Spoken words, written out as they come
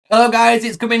Hello guys,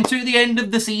 it's coming to the end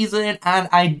of the season and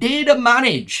I did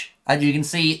manage, as you can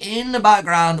see in the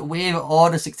background, with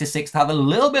Order 66 to have a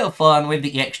little bit of fun with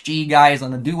the EXG guys,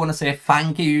 and I do want to say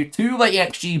thank you to the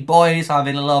EXG boys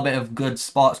having a little bit of good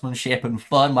sportsmanship and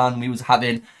fun when we was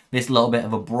having this little bit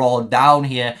of a brawl down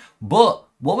here. But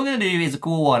what we're going to do is a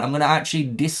cool one. I'm going to actually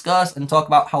discuss and talk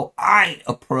about how I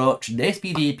approach this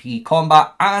PvP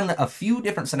combat and a few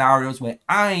different scenarios where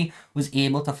I was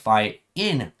able to fight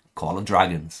in Call of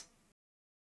Dragons.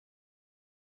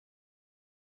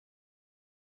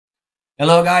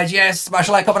 Hello guys, yes, smash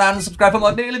a like, comment and subscribe for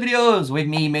more daily videos with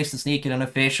me, MrSneakyy, an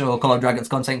official Call of Dragons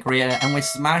content creator, and we're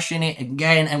smashing it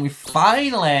again, and we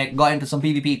finally got into some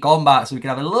PvP combat so we can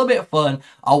have a little bit of fun.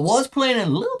 I was playing a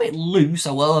little bit loose,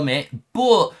 I will admit,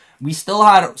 but we still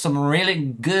had some really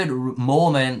good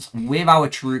moments with our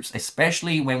troops,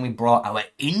 especially when we brought our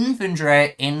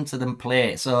infantry into the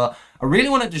play. So I really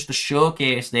wanted just to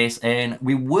showcase this, and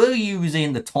we were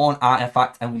using the Taunt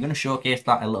artifact, and we're going to showcase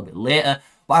that a little bit later.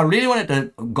 But I really wanted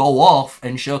to go off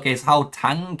and showcase how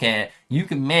tanky you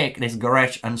can make this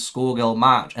Goresh and Skullgirl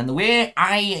match. And the way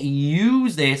I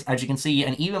use this, as you can see,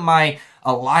 and even my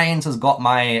alliance has got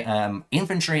my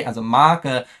infantry as a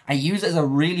marker, I use it as a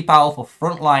really powerful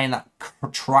frontline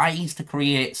that tries to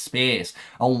create space.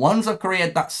 And once I've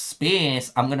created that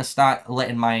space, I'm going to start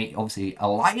letting my, obviously,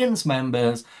 alliance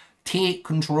members take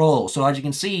control. So as you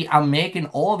can see, I'm making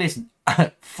all this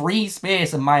free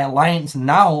space, and my alliance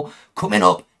now coming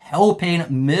up, helping,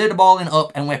 murderballing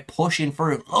up, and we're pushing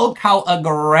through. Look how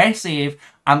aggressive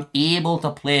I'm able to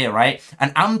play, right?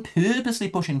 And I'm purposely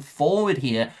pushing forward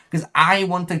here because I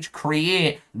want to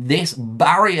create this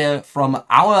barrier from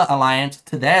our alliance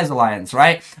to theirs alliance,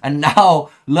 right? And now,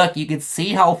 look, you can see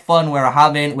how fun we're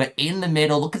having. We're in the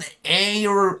middle. Look at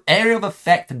the area of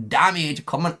effect damage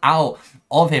coming out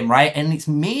of him, right? And it's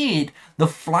made the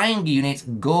flying units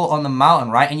go on the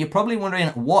mountain, right? And you're probably wondering,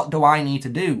 what do I need to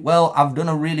do? Well, I've done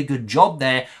a really good job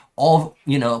there of,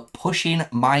 you know, pushing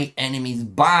my enemies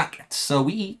back so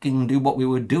we can do what we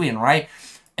were doing, right?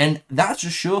 And that's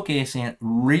just showcasing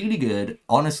really good,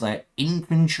 honestly,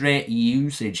 infantry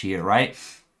usage here, right?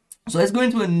 So let's go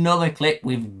into another clip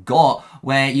we've got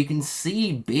where you can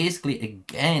see basically,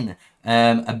 again,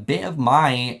 a bit of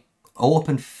my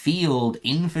open field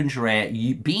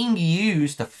infantry being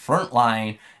used to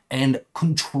frontline and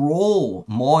control,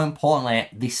 more importantly,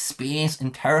 the space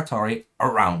and territory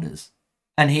around us.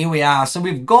 And here we are. So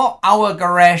we've got our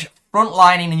Goresh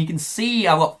frontlining, and you can see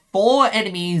I've got 4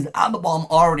 enemies at the bottom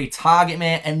already target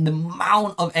me, and the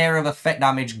amount of area of effect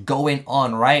damage going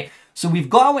on, right? So we've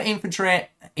got our infantry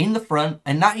in the front,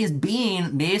 and that is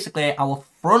being basically our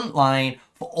front line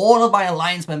for all of my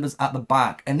alliance members at the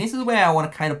back. And this is where I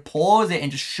want to kind of pause it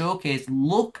and just showcase,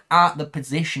 look at the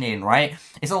positioning, right?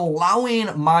 It's allowing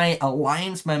my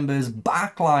alliance members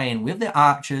backline with the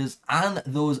archers and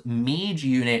those mage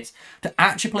units to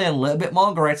actually play a little bit more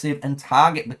aggressive and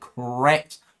target the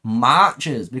correct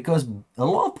marchers, because a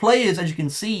lot of players, as you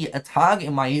can see, are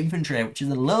targeting my infantry, which is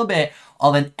a little bit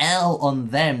of an L on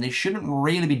them. They shouldn't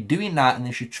really be doing that, and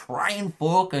they should try and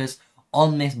focus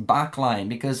on this backline,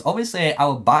 because obviously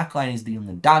our backline is dealing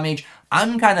the damage.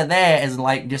 I'm kind of there as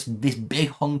like just this big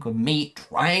hunk of meat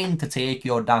trying to take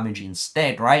your damage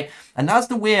instead, right? And that's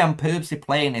the way I'm purposely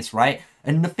playing this, right?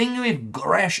 And the thing with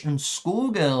Goresh and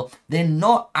Skullgirl, they're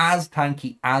not as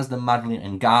tanky as the Madeline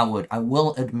and Garwood, I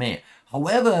will admit.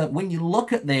 However, when you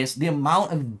look at this, the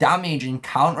amount of damage and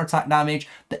counterattack damage,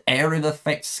 the area of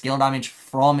effect skill damage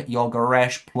from your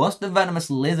Goresh, plus the Venomous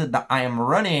Lizard that I am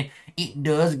running, it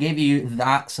does give you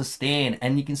that sustain.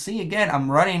 And you can see, again,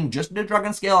 I'm running just the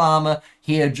Dragon Scale Armor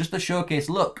here just to showcase,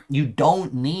 look, you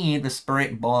don't need the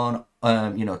Spiritborn,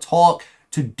 you know, talk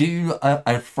to do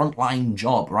a frontline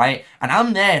job, right? And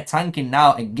I'm there tanking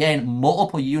now, again,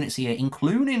 multiple units here,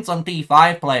 including some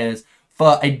D5 players,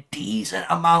 for a decent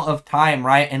amount of time,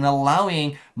 right? And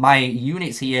allowing my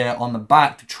units here on the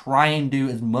back to try and do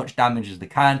as much damage as they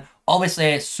can.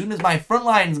 Obviously, as soon as my front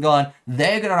line's gone,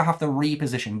 they're going to have to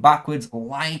reposition backwards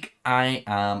like I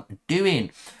am doing.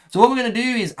 So what we're going to do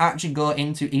is actually go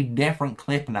into a different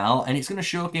clip now, and it's going to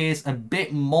showcase a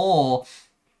bit more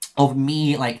of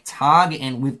me like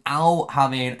targeting without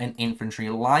having an infantry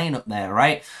line up there,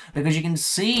 right? Because you can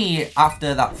see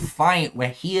after that fight, we're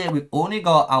here, we've only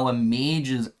got our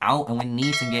mages out and we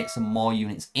need to get some more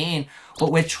units in,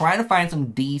 but we're trying to find some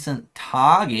decent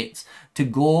targets to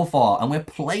go for. And we're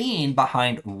playing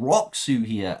behind Roxu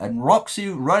here. And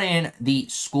Roxu running the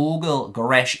Skogul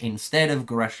Goresh instead of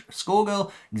Goresh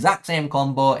Skogul. Exact same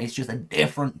combo. It's just a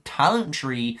different talent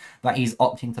tree that he's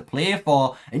opting to play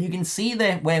for. And you can see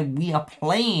there where we are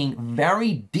playing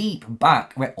very deep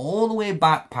back. We're all the way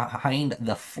back behind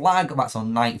the flag. That's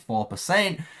on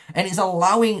 94%. And it's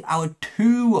allowing our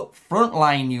 2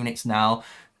 frontline units now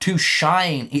to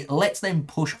shine. It lets them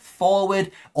push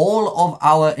forward. All of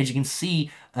our, as you can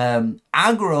see,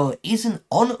 aggro isn't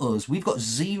on us. We've got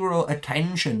 0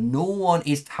 attention. No one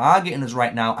is targeting us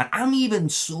right now. And I'm even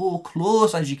so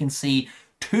close, as you can see,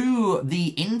 to the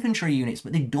infantry units,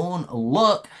 but they don't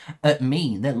look at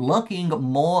me. They're looking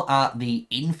more at the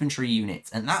infantry units,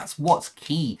 and that's what's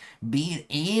key. Being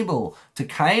able to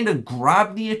kind of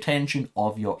grab the attention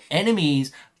of your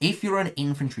enemies if you're an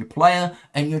infantry player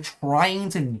and you're trying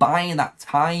to buy that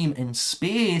time and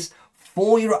space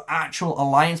for your actual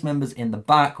alliance members in the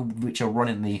back, which are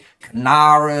running the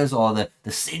Canaras or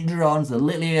the Syndrons, the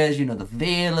Lilias, you know, the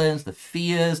Valens, the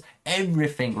Fears,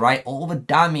 everything, right? All the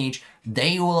damage,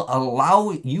 they will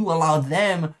allow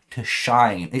them to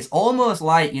shine. It's almost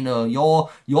like, you know,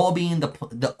 you're being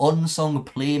the unsung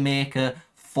playmaker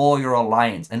for your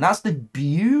alliance. And that's the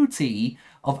beauty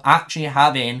of actually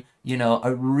having, you know,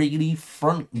 a really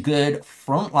good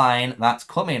front line that's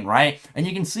coming, right? And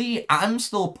you can see I'm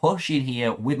still pushing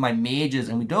here with my mages,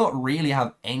 and we don't really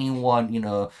have anyone, you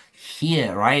know,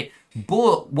 here, right?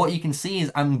 But what you can see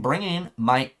is I'm bringing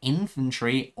my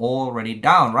infantry already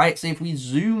down, right? So if we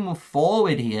zoom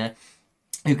forward here,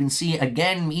 you can see,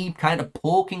 again, me kind of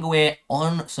poking away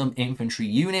on some infantry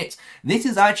units. This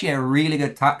is actually a really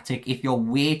good tactic if you're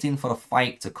waiting for the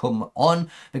fight to come on,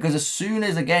 because as soon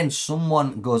as, again,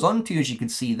 someone goes on to you, as you can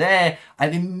see there,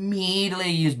 I've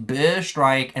immediately used Burst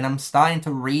Strike, and I'm starting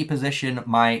to reposition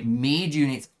my mage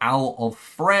units out of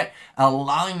threat,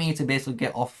 allowing me to basically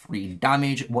get off free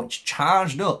damage, which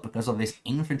charged up because of this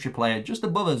infantry player just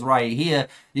above us right here,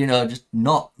 you know, just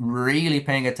not really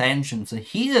paying attention. So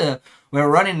here, we're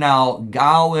running now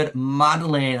Garwood,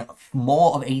 Madeline,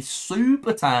 more of a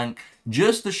super tank,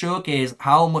 just to showcase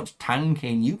how much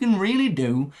tanking you can really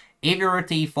do if you're a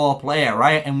T4 player,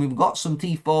 right? And we've got some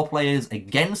T4 players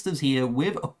against us here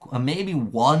with maybe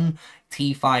one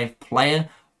T5 player,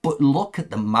 but look at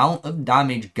the amount of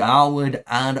damage Garwood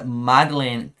and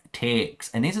Madeline takes,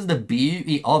 and this is the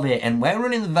beauty of it. And we're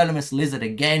running the Venomous Lizard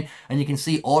again, and you can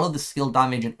see all of the skill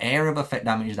damage and area of effect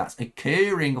damage that's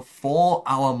occurring for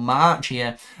our march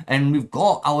here. And we've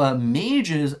got our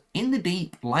mages in the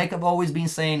deep, like I've always been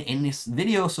saying in this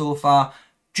video so far,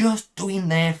 just doing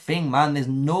their thing, man. There's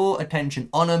no attention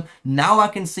on them. Now I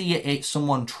can see it's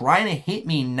someone trying to hit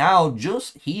me now,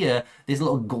 just here, this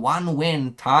little Guan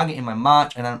Win targeting my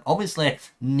march, and I'm obviously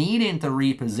needing to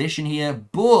reposition here,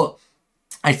 but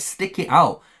I stick it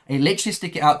out. I literally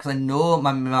stick it out because I know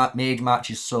my mage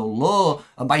match is so low.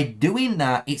 And by doing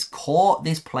that, it's caught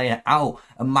this player out.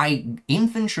 And my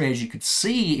infantry, as you could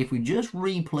see, if we just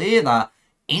replay that,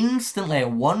 instantly,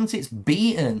 once it's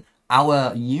beaten,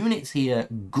 our units here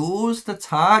goes to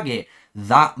target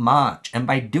that march. And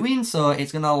by doing so,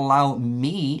 it's going to allow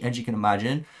me, as you can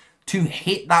imagine, to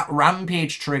hit that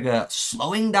rampage trigger,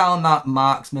 slowing down that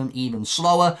marksman even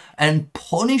slower and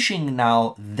punishing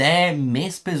now their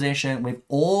misposition with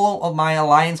all of my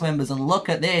alliance members. And look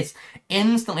at this,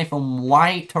 instantly from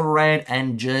white to red,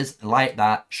 and just like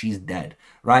that, she's dead,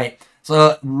 right?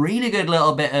 So really good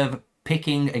little bit of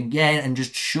picking again and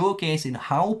just showcasing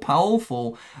how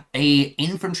powerful a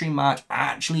infantry march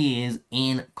actually is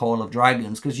in Call of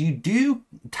Dragons, because you do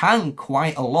tank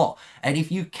quite a lot. And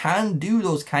if you can do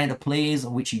those kind of plays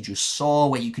which you just saw,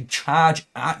 where you could charge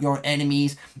at your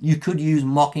enemies, you could use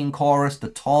Mocking Chorus to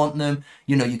taunt them,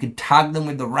 you know, you could tag them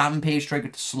with the Rampage trigger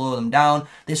to slow them down.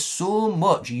 There's so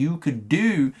much you could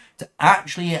do to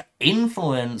actually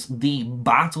influence the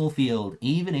battlefield,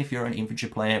 even if you're an infantry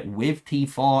player with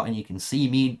T4. And you can see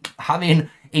me having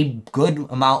a good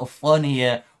amount of fun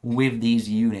here with these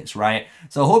units, right?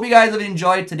 So I hope you guys have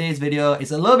enjoyed today's video. It's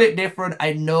a little bit different,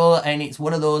 I know, and it's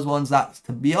one of those ones that,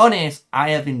 to be honest, I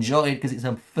have enjoyed, because it's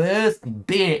the first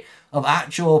bit of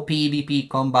actual PvP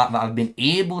combat that I've been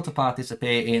able to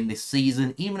participate in this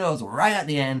season. Even though it was right at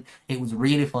the end, it was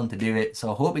really fun to do it.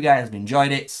 So I hope you guys have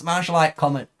enjoyed it. Smash a like,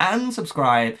 comment, and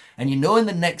subscribe. And you know, in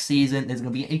the next season, there's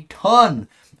going to be a ton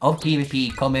of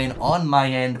PvP coming on my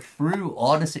end through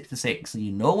Order 66. So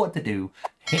you know what to do.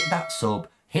 Hit that sub,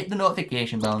 hit the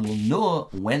notification bell, and you'll know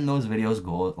when those videos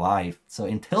go live. So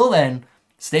until then,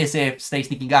 stay safe, stay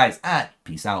sneaky, guys, and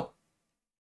peace out.